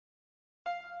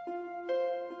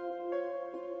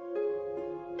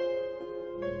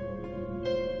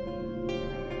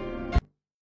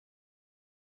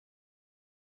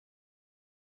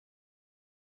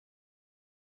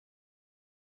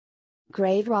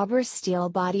Grave robbers steal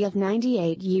body of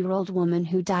 98-year-old woman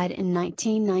who died in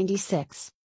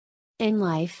 1996. In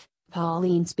life,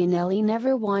 Pauline Spinelli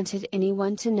never wanted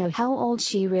anyone to know how old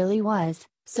she really was,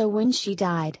 so when she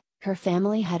died, her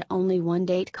family had only one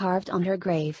date carved on her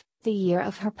grave, the year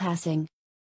of her passing.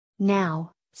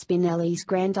 Now, Spinelli's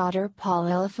granddaughter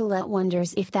Paula Follett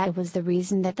wonders if that was the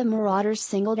reason that the marauders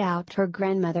singled out her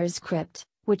grandmother's crypt,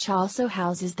 which also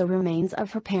houses the remains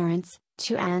of her parents,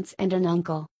 two aunts and an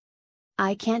uncle.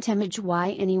 "I can't imagine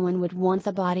why anyone would want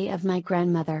the body of my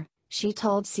grandmother," she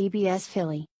told CBS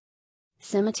Philly.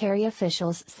 Cemetery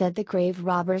officials said the grave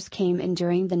robbers came in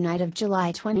during the night of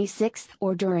July 26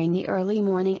 or during the early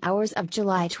morning hours of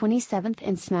July 27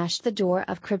 and smashed the door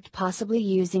of crypt, possibly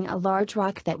using a large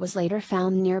rock that was later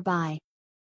found nearby.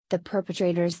 The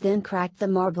perpetrators then cracked the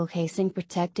marble casing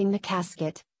protecting the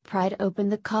casket, pried open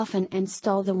the coffin and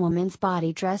stole the woman's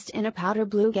body dressed in a powder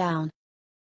blue gown.